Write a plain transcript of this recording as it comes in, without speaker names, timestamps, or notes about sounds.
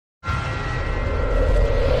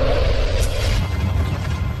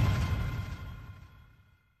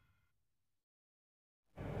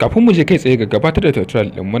Kafin mu je kai tsaye ga gabatar da tutorial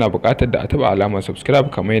din, muna buƙatar da a taba alamar subscribe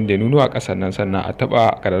kamar yadda ya nuno a ƙasar nan, sannan a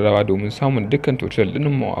taba ƙararrawa domin samun dukkan tutorial din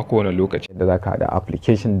mu a kowane lokaci. Da zaka haɗa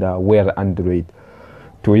application da wayar Android.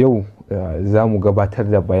 To yau za mu gabatar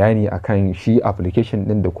da bayani akan shi application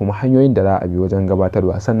din da kuma hanyoyin da za a bi wajen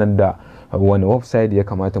gabatarwa, sannan da wani website ya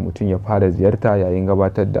kamata mutum ya fara ziyarta yayin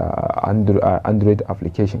gabatar da Android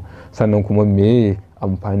application, sannan kuma meye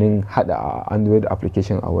amfanin haɗa Android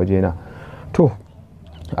application a wajena. To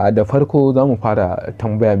da farko za mu fara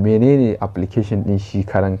tambaya menene application din shi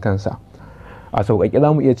karan kansa. A sauƙaƙe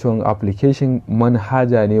za mu iya cewa application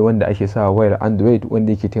manhaja ne wanda ake sa wayar Android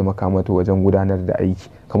wanda yake taimaka mata wajen gudanar da aiki.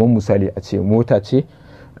 Kamar misali a ce mota ce,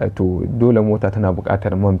 to dole mota tana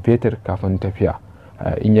buƙatar man fetur kafin tafiya.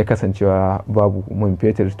 In ya kasancewa babu man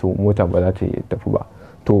fetur to mota ba za ta tafi ba.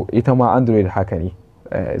 To ita ma Android haka ne,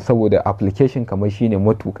 saboda application kamar shine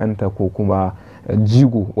matukanta ko kuma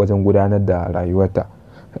jigo wajen gudanar da rayuwarta.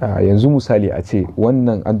 Yanzu misali a ce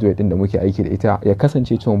wannan Android din da muke aiki da ita ya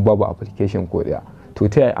kasance cewa babu application ko daya, to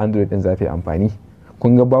ta yaya Android din za ta yi amfani?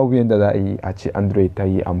 Kun ga babu yadda za a yi a ce Android ta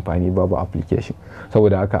yi amfani babu application.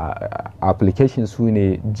 Saboda haka application su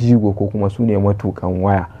ne jigo ko kuma su ne matukan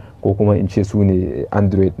waya, ko kuma in ce su ne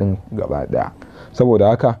Android din gaba daya. Saboda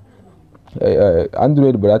haka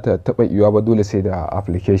Android ba za ta taɓa yiwuwa ba, dole sai da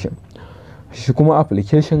application. Shi kuma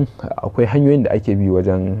application akwai hanyoyin da ake bi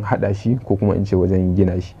wajen haɗa shi ko kuma in ce wajen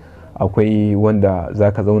gina shi. Akwai wanda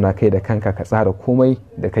za ka zauna kai da kanka ka tsara komai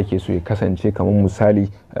da kake so ya kasance. Kamar misali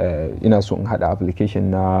ina so in haɗa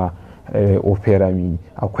application na Opera Mini.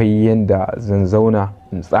 Akwai yanda zan zauna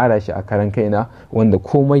in tsara shi a karan kaina, wanda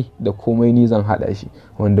komai da komai ni zan haɗa shi,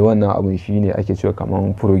 wanda wannan abun shi ne ake cewa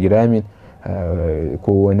kamar programming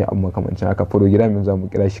ko wani abu makamancin haka. Programming za mu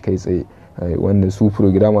kira shi kai tsaye, wanda su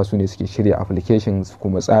programmer su ne suke shirya application su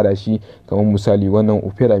kuma tsara shi. Kamar misali wannan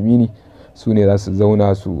Opera Mini su ne za su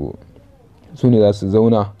zauna su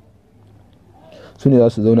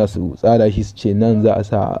tsara shi, su ce nan za a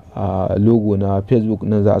sa logo na Facebook,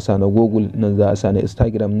 nan za a sa na Google, nan za a sa na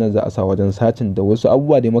Instagram, nan za a sa wajen satin da wasu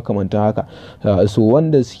abubuwa da makamantan haka. So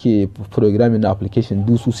wanda suke programming na application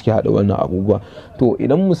duk su suke haɗa wannan abubuwa. To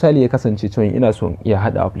idan misali ya kasance cewa ina so in iya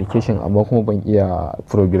haɗa application amma kuma ban iya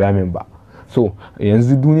programming ba, so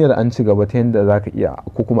yanzu duniyar an ci gaba ta yadda za ka iya,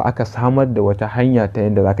 ko kuma aka samar da wata hanya ta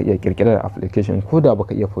yadda za ka iya kirkirar application ko da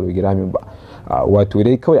baka iya programming ba. Wato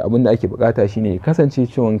dai kawai abin da ake bukata shine kasance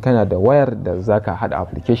cewa kana da wayar da za ka haɗa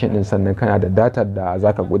application din, sannan kana da data da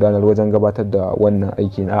za ka gudanar wajen gabatar da wannan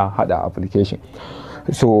aiki na haɗa application.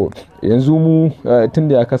 So yanzu mu tun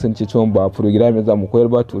da ya kasance cewa ba programming za mu koyar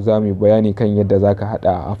ba, to za mu yi bayani kan yadda za ka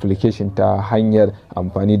haɗa application ta hanyar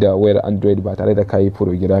amfani da wayar Android ba tare da ka yi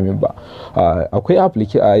programming ba.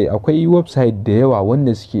 Akwai website da yawa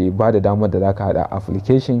wanda suke ba da damar da za ka haɗa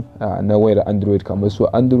application na wayar Android, kamar su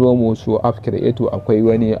Andromo, su App Creator, akwai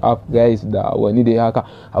wani App Guys da wani da haka.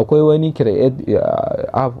 Akwai wani Create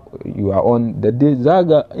App Your Own da dai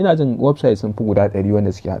zaga, ina jin website sun fi guda 100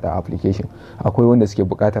 wanda suke haɗa application. Akwai wanda suke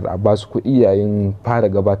buƙatar a ba su kuɗi yayin fara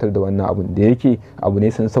gabatar da wannan abun, da yake abu ne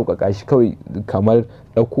sun sauƙaƙa shi kawai kamar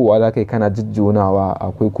ɗaukowa za ka yi kana jujjunawa.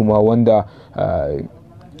 Akwai kuma wanda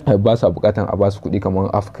ba sa buƙatar a ba su kuɗi kamar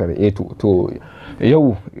App Creator. To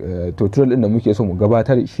yau tutorial ɗin da muke so mu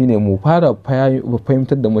gabatar shine mu fara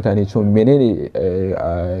fahimtar da mutane cewa menene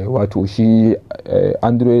wato shi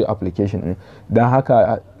Android application ɗin. Don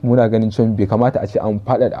haka muna ganin cewa bai kamata a ce an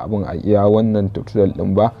faɗaɗa abin a iya wannan tutorial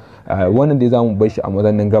ɗin ba. Wannan dai za mu bar shi a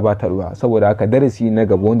mazannin gabatarwa. Saboda haka darasi na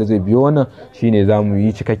gaba wanda zai biyo wannan shine za mu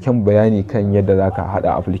yi cikakken bayani kan yadda za ka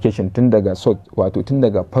haɗa application tun daga tun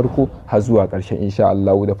daga farko har zuwa ƙarshe, insha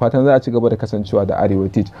Allah. Da fatan za a ci gaba da kasancewa da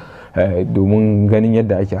ArewaTeach domin ganin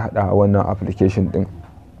yadda ake haɗa wannan application ɗin.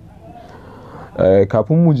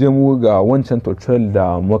 Kafin mu je mu ga wancan tutorial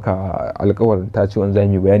da muka alkawarta cewa za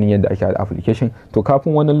mu yi bayanin yadda ake haɗa application, to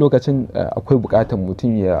kafin wannan lokacin akwai buƙatar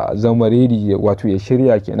mutum ya zama ready, wato ya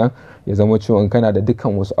shirya kenan, ya zama cewa kana da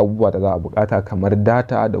dukkan wasu abubuwa da za a buƙata kamar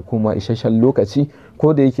data da kuma isasshen lokaci,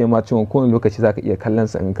 ko da yake ma cewa kowane lokaci za ka iya kallon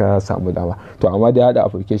sa in ka samu dama. To amma da haɗa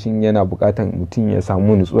application yana buƙatar mutum ya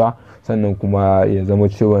samu nutsuwa, sannan kuma ya zama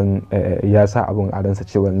cewa ya sa abin a ransa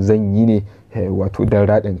cewa zan yi ne wato don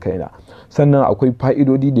raɗin kaina. Sannan akwai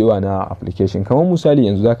fa'idodi da yawa na application. Kamar misali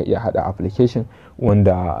yanzu za ka iya haɗa application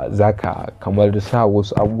wanda za ka kamar sa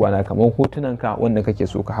wasu abubuwa na kamar hotunanka wanda kake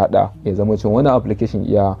so ka haɗa, ya zama cewa wani application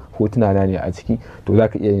iya hotuna na ne a ciki, to za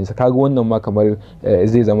ka iya yin sa. Kaga wannan ma kamar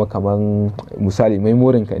zai zama kamar misali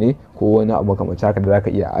memorin ka ne ko wani abu kamar haka da zaka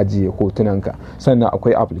iya ajiye hotunanka. Sannan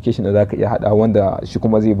akwai application da zaka iya hada wanda shi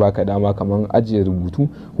kuma zai baka dama kamar ajiye rubutu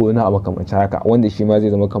ko wani abu kamar haka, wanda shi ma zai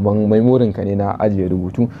zama kamar memorin ka ne na ajiye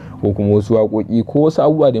rubutu ko kuma wasu waƙoƙi ko wasu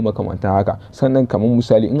abubuwa da makamantan haka. Sannan kamar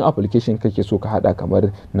misali in application kake so ka hada kamar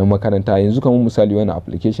na makaranta, yanzu kamar misali wani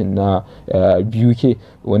application na BUK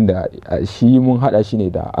wanda shi mun hada shi ne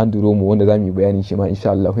da Android wanda zamu yi bayani shi ma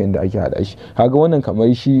insha Allah yanda ake hada shi. Kaga wannan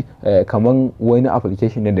kamar shi kamar wani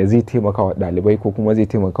application ne da zai taimaka wa ɗalibai ko kuma zai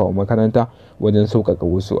taimaka wa makaranta wajen sauƙaƙa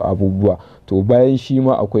wasu abubuwa. To bayan shi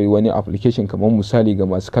ma akwai wani application kamar misali ga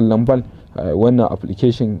masu kallon ball, wannan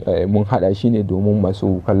application mun hada shi ne domin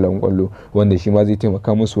masu kallon kwallo, wanda shi ma zai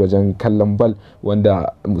taimaka musu wajen kallon ball,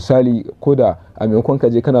 wanda misali ko da a maimakon ka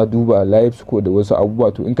je kana duba live score da wasu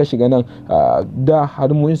abubuwa, to in ka shiga nan da har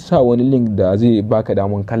mun sa wani link da zai baka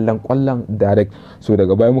daman kallon kwallon direct. So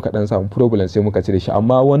daga baya muka dan samu problem sai muka cire shi,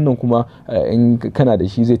 amma wannan kuma in kana da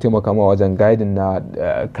shi zai taimaka ma wajen guiding na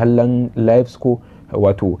kallon live score,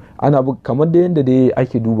 wato ana kamar da yadda dai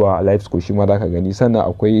ake duba live score shi ma zaka gani. Sannan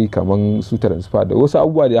akwai kamar su transfer da wasu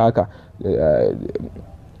abubuwa da haka,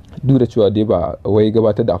 duk da cewa dai ba wai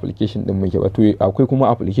gabatar da application din muke ba. To akwai kuma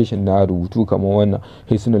application na rubutu kamar wannan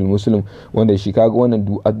Hisnul Muslim, wanda shi kaga wannan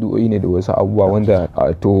addu'o'i ne da wasu abubuwa, wanda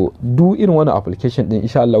to duk irin wannan application din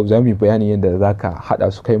insha Allah za mu yi bayani yadda zaka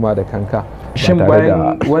hada su kai ma da kanka. Shin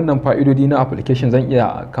bayan wannan fa'idodi na application zan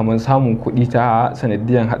iya kamar samun kuɗi ta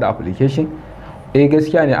sanadiyan hada application?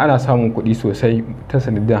 Gaskiya ne ana samun kuɗi sosai ta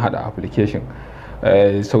sanadiyan hada application.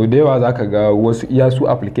 Sau da yawa zaka ga wasu iya su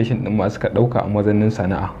application din ma suka dauka a mazannin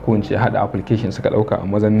sana'a, ko in ce hada application suka dauka a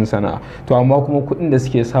mazannin sana'a. To amma kuma kuɗin da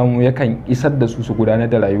suke samu yakan isar da su gudanar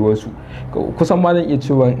da rayuwarsu. Kusan ma zan iya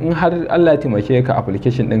cewa in har Allah ya taimake ka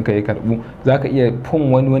application ɗinka ya karbu, zaka iya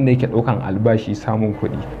fin wani wanda yake daukan albashi samun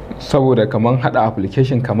kuɗi. Saboda kamar hada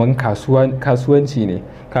application kamar kasuwanci ne.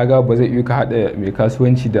 Kaga ba zai iya ka hada mai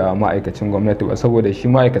kasuwanci da ma'aikacin gwamnati ba, saboda shi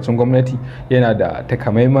ma'aikacin gwamnati yana da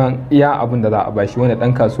takamaiman iya abin da za a bashi, wanda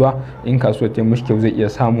dan kasuwa in kasuwar ta mushkil zai iya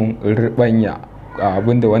samun ribanya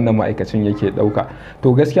abin da wannan ma'aikacin yake dauka.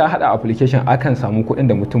 To gaskiya hada application akan samu kuɗin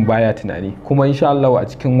da mutum baya tunani, kuma insha Allah a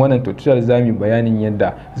cikin wannan tutorial zamu bayanin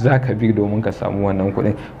yadda zaka bi domin ka samu wannan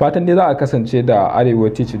kuɗin. Fatan dai za a kasance da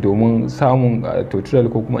ArewaTeach domin samun tutorial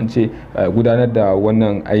ko kuma in ce gudanar da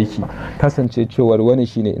wannan aiki. Kasance cewar wani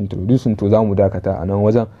shine introducing, to zamu dakata a nan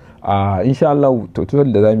wajen. Insha Allah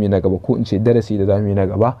tutorial da zamu yi na gaba, ko in ce darasi da zamu yi na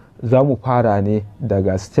gaba, za mu fara ne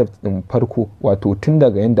daga step din farko, wato tun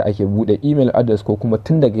daga yadda ake bude email address ko kuma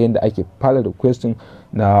tun daga yadda ake fara requesting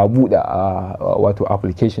na bude wato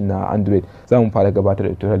application na Android. Za mu fara gabatar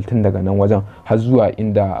da tutorial tun daga nan wajen har zuwa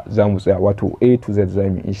inda za mu tsaya, wato A to Z za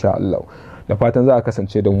mu insha Allah. Da fatan za a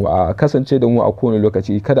kasance da mu a kowane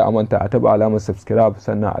lokaci. Kada a manta a taba alamar subscribe,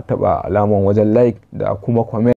 sannan a taba alamar wajen like da kuma comment.